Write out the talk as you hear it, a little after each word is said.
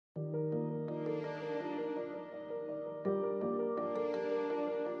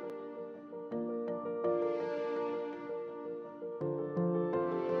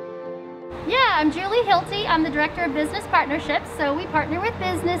I'm Julie Hilty. I'm the Director of Business Partnerships. So we partner with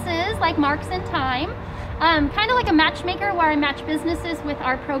businesses like Marks and Time, kind of like a matchmaker where I match businesses with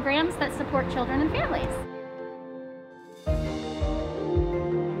our programs that support children and families.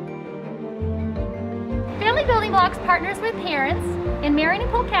 Family Building Blocks partners with parents in Marion and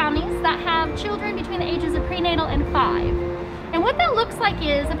Polk counties that have children between the ages of prenatal and 5. And what that looks like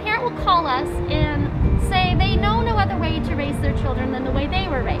is a parent will call us and say they know no other way to raise their children than the way they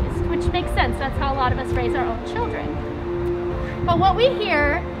were raised, which makes sense. That's how a lot of us raise our own children. But what we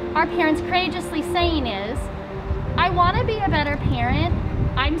hear our parents courageously saying is, I want to be a better parent,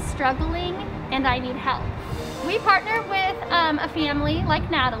 I'm struggling, and I need help. We partner with a family like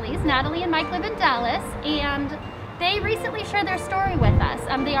Natalie's. Natalie and Mike live in Dallas, and they recently shared their story with us.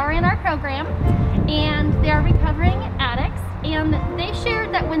 They are in our program, and they are recovering addicts, and they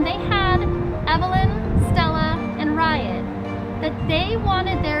shared that when they had Evelyn, Stella, and Riot, that they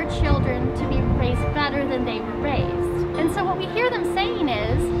wanted their children to be raised better than they were raised. And so what we hear them saying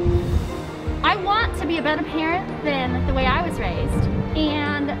is, I want to be a better parent than the way I was raised,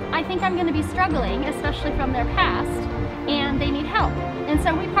 and I think I'm going to be struggling, especially from their past, and they need help. And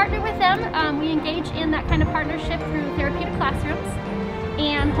so we partner with them. We engage in that kind of partnership through therapeutic classrooms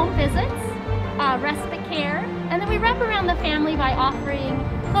and home visits, respite care, and then we wrap around the family by offering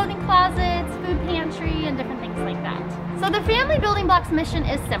clothing closets, food pantry, and different things like that. So the Family Building Blocks mission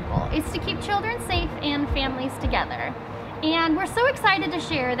is simple. It's to keep children safe and families together. And we're so excited to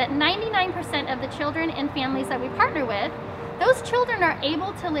share that 99% of the children and families that we partner with, those children are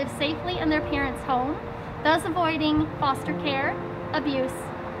able to live safely in their parents' home, thus avoiding foster care, abuse,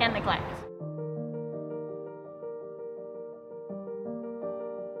 and neglect.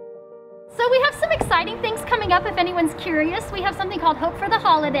 So we have some exciting things coming up if anyone's curious. We have something called Hope for the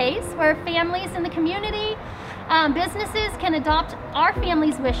Holidays, where families in the community, businesses can adopt our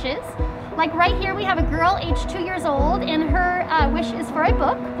family's wishes. Like right here, we have a girl aged 2 years old, and her wish is for a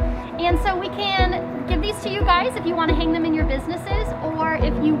book. And so we can give these to you guys if you want to hang them in your businesses, or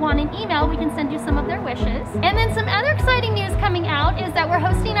if you want an email, we can send you some of their wishes. And then some other exciting news coming out is that we're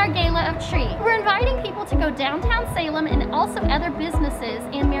hosting our Gala of Tree. We're inviting people to go downtown Salem and also other businesses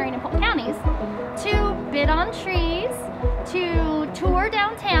in Marion and Polk counties to bid on trees, to tour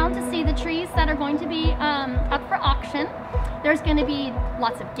downtown to see the trees that are going to be up for auction. There's going to be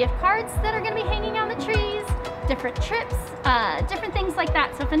lots of gift cards that are going to be hanging on the trees, different trips, different things like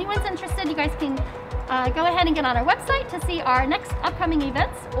that. So if anyone's interested, you guys can go ahead and get on our website to see our next upcoming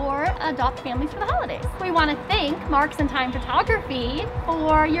events or adopt families for the holidays. We want to thank Marks and Time Photography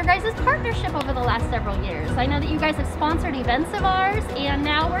for your guys' partnership over the last several years. I know that you guys have sponsored events of ours, and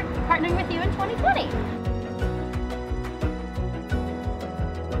now we're partnering with you in 2020.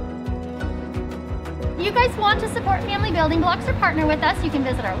 If you guys want to support Family Building Blocks or partner with us, you can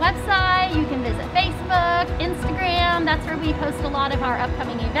visit our website, you can visit Facebook, Instagram. That's where we post a lot of our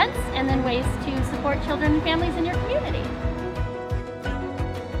upcoming events and then ways to support children and families in your community.